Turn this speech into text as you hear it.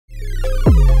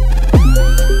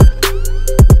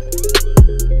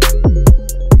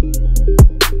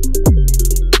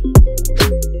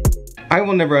I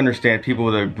will never understand people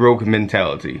with a broke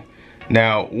mentality.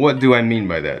 Now, what do I mean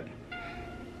by that?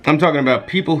 I'm talking about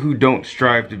people who don't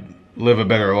strive to live a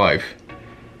better life.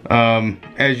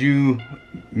 As you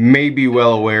may be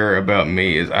well aware about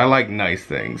me, is I like nice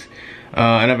things.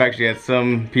 And I've actually had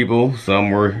some people,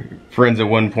 some were friends at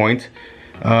one point,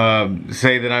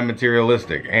 say that I'm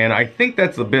materialistic. And I think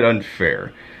that's a bit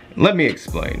unfair. Let me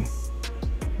explain.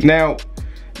 Now,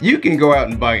 you can go out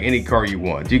and buy any car you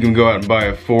want. You can go out and buy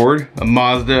a Ford, a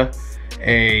Mazda,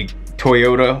 a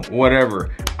Toyota,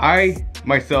 whatever. I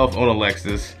myself own a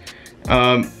Lexus,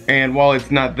 and while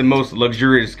it's not the most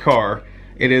luxurious car,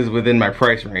 it is within my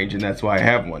price range, and that's why I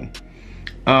have one.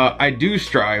 I do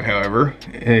strive, however,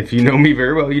 and if you know me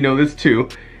very well, you know this too,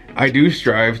 I do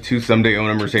strive to someday own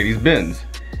a Mercedes-Benz,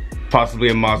 possibly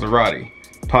a Maserati,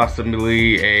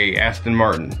 possibly a Aston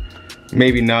Martin.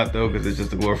 Maybe not though, because it's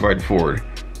just a glorified Ford.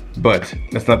 But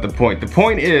that's not the point. The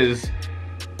point is,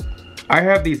 I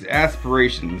have these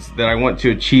aspirations that I want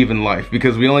to achieve in life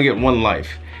because we only get one life.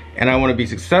 And I want to be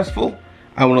successful.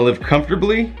 I want to live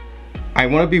comfortably. I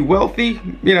want to be wealthy.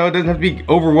 You know, it doesn't have to be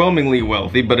overwhelmingly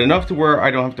wealthy, but enough to where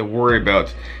I don't have to worry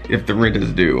about if the rent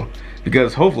is due.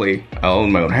 Because hopefully I'll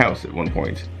own my own house at one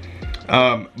point.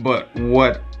 But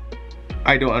what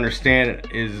I don't understand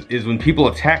is when people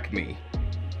attack me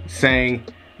saying,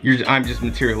 I'm just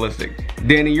materialistic.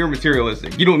 Danny, you're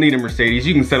materialistic. You don't need a Mercedes.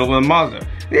 You can settle with a Mazda.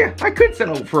 Yeah, I could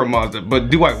settle for a Mazda,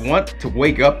 but do I want to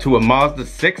wake up to a Mazda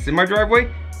 6 in my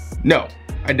driveway? No,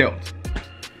 I don't.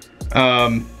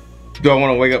 Do I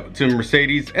want to wake up to a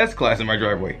Mercedes S-Class in my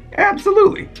driveway?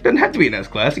 Absolutely. Doesn't have to be an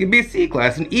S-Class. It can be a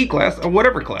C-Class, an E-Class, or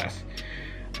whatever class.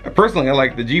 Personally, I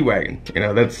like the G-Wagon. You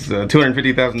know, that's a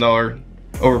 $250,000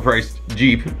 overpriced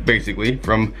Jeep, basically,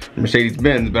 from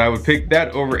Mercedes-Benz, but I would pick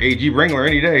that over a Jeep Wrangler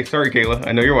any day. Sorry, Kayla,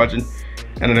 I know you're watching,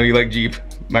 and I know you like Jeep.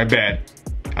 My bad.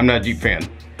 I'm not a Jeep fan.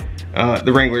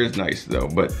 The Wrangler is nice, though,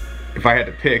 but if I had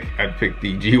to pick, I'd pick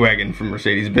the G-Wagon from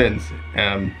Mercedes-Benz.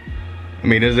 I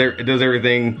mean, it does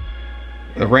everything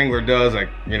the Wrangler does.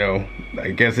 You know,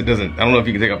 I guess it doesn't. I don't know if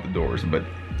you can take off the doors, but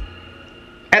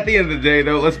at the end of the day,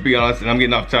 though, let's be honest, and I'm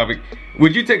getting off topic.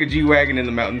 Would you take a G-Wagon in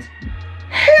the mountains?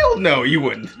 Hell no, you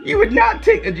wouldn't. You would not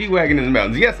take a G-Wagon in the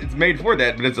mountains. Yes, it's made for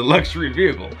that, but it's a luxury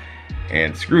vehicle.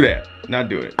 And screw that, not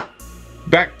do it.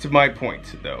 Back to my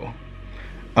point, though.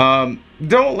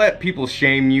 Don't let people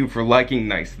shame you for liking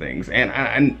nice things. And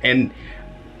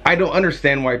I don't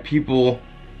understand why people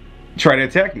try to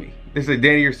attack me. They say,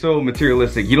 Danny, you're so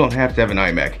materialistic. You don't have to have an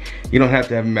iMac. You don't have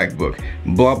to have a MacBook.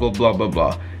 Blah, blah, blah, blah,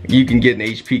 blah. You can get an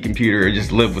HP computer and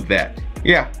just live with that.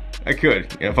 Yeah. I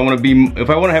could. If I want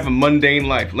to have a mundane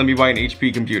life, let me buy an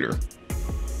HP computer.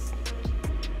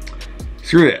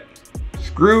 Screw that.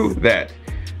 Screw that.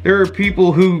 There are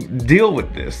people who deal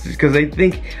with this because they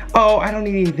think, oh, I don't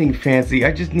need anything fancy.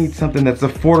 I just need something that's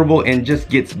affordable and just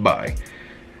gets by.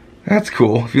 That's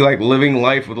cool. If you like living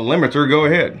life with a limiter, go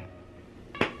ahead.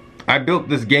 I built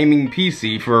this gaming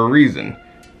PC for a reason.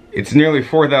 It's nearly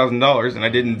 $4,000 and I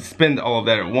didn't spend all of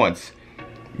that at once.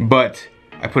 But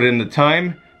I put in the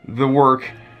time, the work,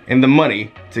 and the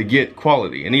money to get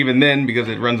quality. And even then, because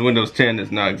it runs Windows 10,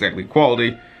 it's not exactly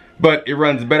quality, but it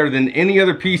runs better than any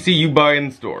other PC you buy in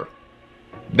the store.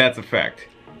 That's a fact.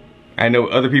 I know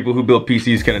other people who build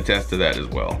PCs can attest to that as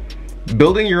well.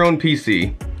 Building your own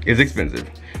PC is expensive,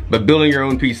 but building your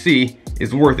own PC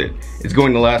is worth it. It's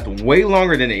going to last way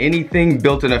longer than anything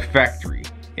built in a factory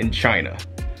in China.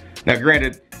 Now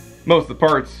granted, most of the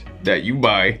parts that you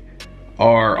buy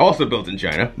are also built in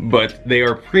China, but they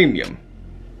are premium.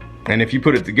 And if you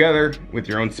put it together with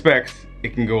your own specs,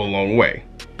 it can go a long way.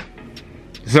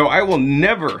 So I will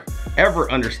never, ever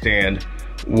understand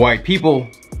why people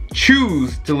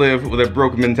choose to live with a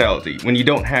broke mentality when you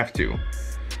don't have to.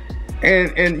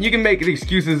 And you can make the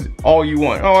excuses all you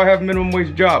want. Oh, I have a minimum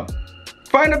wage job.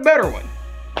 Find a better one.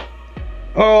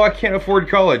 Oh, I can't afford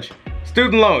college.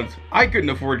 Student loans. I couldn't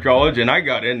afford college and I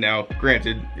got in. Now,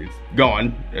 granted, it's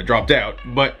gone. I dropped out.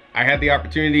 But I had the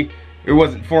opportunity. It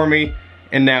wasn't for me.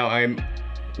 And now I'm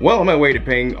well on my way to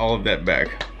paying all of that back.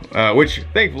 Which,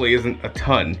 thankfully, isn't a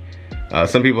ton.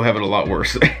 Some people have it a lot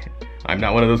worse. I'm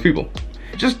not one of those people.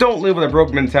 Just don't live with a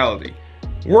broke mentality.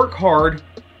 Work hard,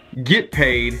 get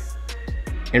paid,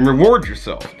 and reward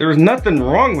yourself. There's nothing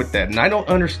wrong with that. And I don't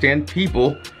understand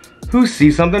people who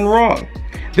see something wrong.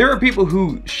 There are people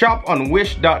who shop on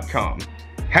Wish.com.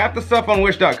 Half the stuff on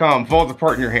Wish.com falls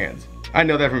apart in your hands. I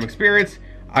know that from experience.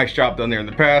 I shopped on there in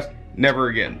the past. Never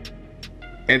again.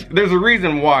 And there's a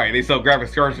reason why they sell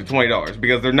graphics cards for $20,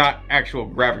 because they're not actual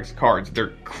graphics cards.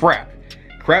 They're crap.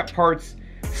 Crap parts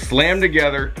slammed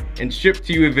together and shipped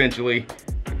to you eventually.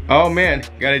 Oh man,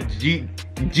 got a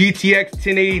GTX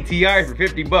 1080 Ti for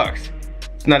 50 bucks.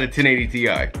 It's not a 1080 Ti.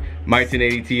 My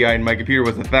 1080 Ti in my computer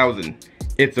was $1,000.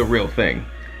 It's a real thing.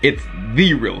 It's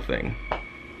the real thing.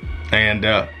 And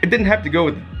it didn't have to go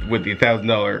with the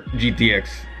 $1,000 GTX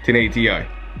 1080 Ti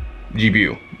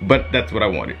GPU, but that's what I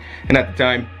wanted. And at the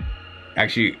time,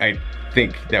 actually, I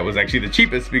think that was actually the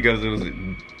cheapest because it was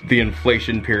the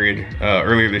inflation period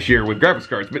earlier this year with graphics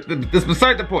cards. But that's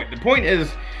beside the point. The point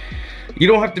is, you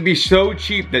don't have to be so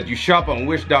cheap that you shop on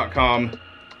wish.com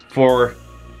for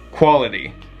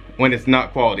quality when it's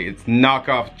not quality. It's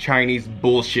knockoff Chinese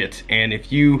bullshit. And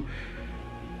if you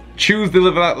choose to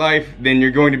live that life, then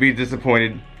you're going to be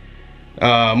disappointed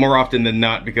more often than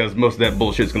not, because most of that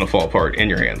bullshit is going to fall apart in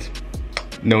your hands.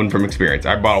 Known from experience.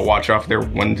 I bought a watch off there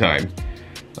one time.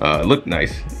 It looked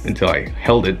nice until I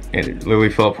held it and it literally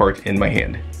fell apart in my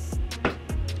hand.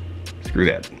 Screw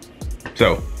that.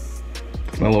 So,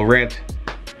 that's my little rant.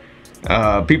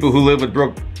 People who live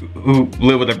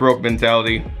with a broke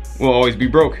mentality will always be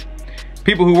broke.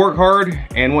 People who work hard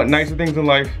and want nicer things in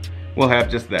life will have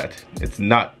just that. It's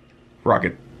not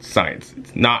rocket science.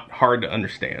 It's not hard to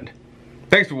understand.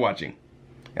 Thanks for watching.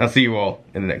 I'll see you all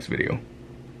in the next video.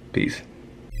 Peace.